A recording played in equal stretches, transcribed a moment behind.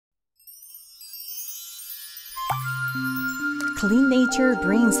Clean nature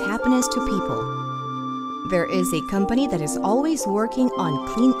brings happiness to people. There is a company that is always working on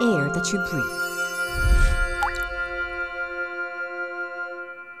clean air that you breathe.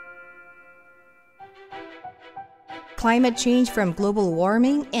 Climate change from global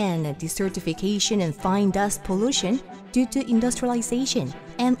warming and desertification and fine dust pollution due to industrialization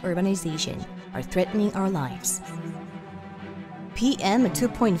and urbanization are threatening our lives. PM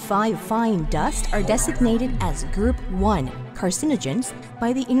 2.5 fine dust are designated as Group 1 carcinogens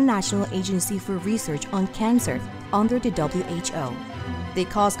by the International Agency for Research on Cancer under the WHO. They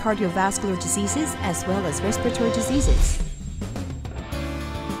cause cardiovascular diseases as well as respiratory diseases.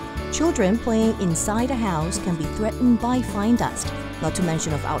 Children playing inside a house can be threatened by fine dust, not to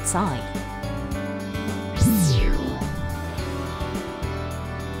mention of outside.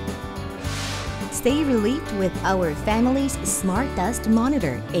 Stay relieved with our family's Smart Dust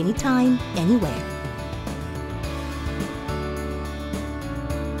Monitor anytime, anywhere.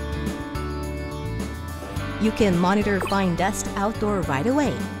 You can monitor fine dust outdoor right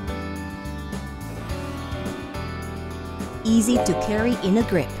away. Easy to carry in a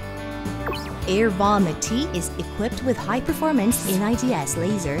grip. Airvom T is equipped with high-performance Nids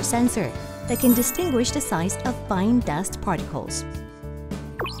laser sensor that can distinguish the size of fine dust particles.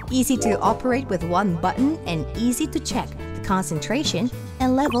 Easy to operate with one button and easy to check the concentration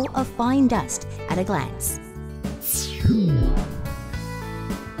and level of fine dust at a glance.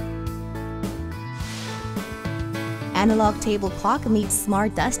 Analog table clock meets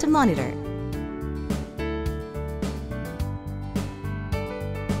Smart Dust Monitor.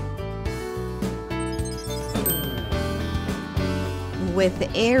 With the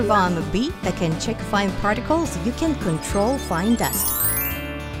Airvom B that can check fine particles, you can control fine dust.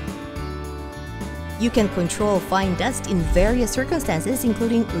 You can control fine dust in various circumstances,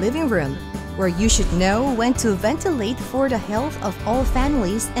 including living room, where you should know when to ventilate for the health of all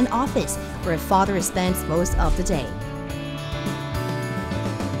families, and office, where a father spends most of the day.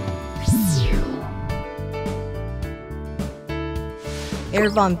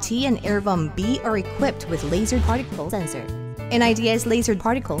 Airvom T and Airvom B are equipped with laser particle sensor. Nids laser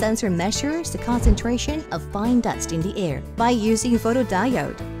particle sensor measures the concentration of fine dust in the air by using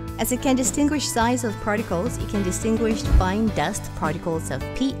photodiode. As it can distinguish size of particles, it can distinguish fine dust particles of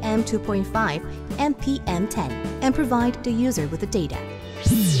PM 2.5 and PM 10 and provide the user with the data.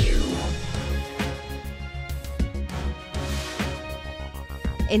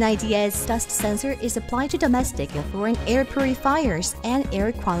 Nids dust sensor is applied to domestic and foreign air purifiers and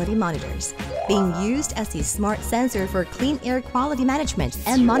air quality monitors, being used as the smart sensor for clean air quality management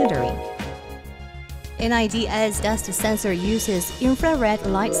and monitoring. Nids dust sensor uses infrared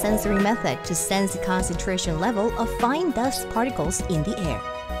light sensoring method to sense the concentration level of fine dust particles in the air.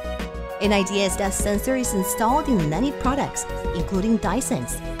 Nids dust sensor is installed in many products, including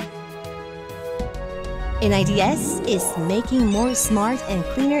Dyson's. Nids is making more smart and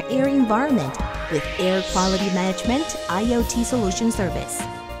cleaner air environment with air quality management IoT solution service.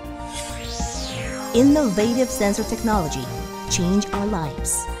 Innovative sensor technology change our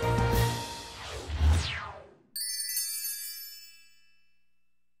lives.